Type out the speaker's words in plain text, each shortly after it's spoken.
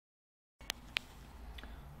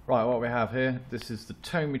Right, what we have here, this is the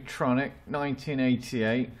Tomy Tronic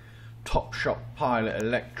 1988 Top Shot Pilot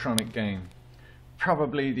electronic game.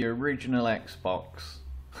 Probably the original Xbox,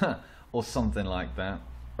 or something like that.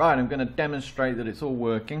 Right, I'm going to demonstrate that it's all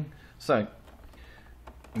working. So,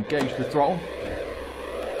 engage the throttle,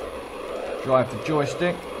 drive the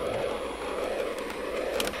joystick,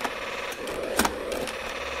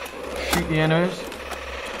 shoot the inners,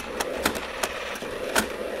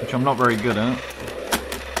 which I'm not very good at.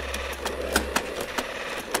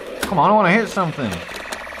 Come on, I want to hit something.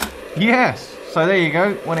 Yes! So there you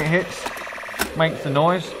go. When it hits, makes the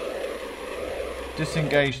noise.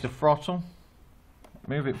 Disengage the throttle.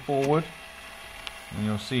 Move it forward. And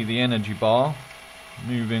you'll see the energy bar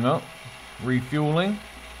moving up. Refueling.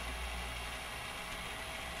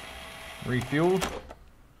 Refueled.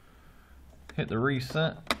 Hit the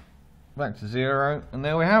reset. Back to 0. And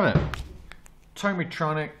there we have it. Tomy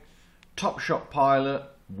Tronic Top Shot Pilot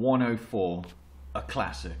 104. A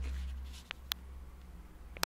classic.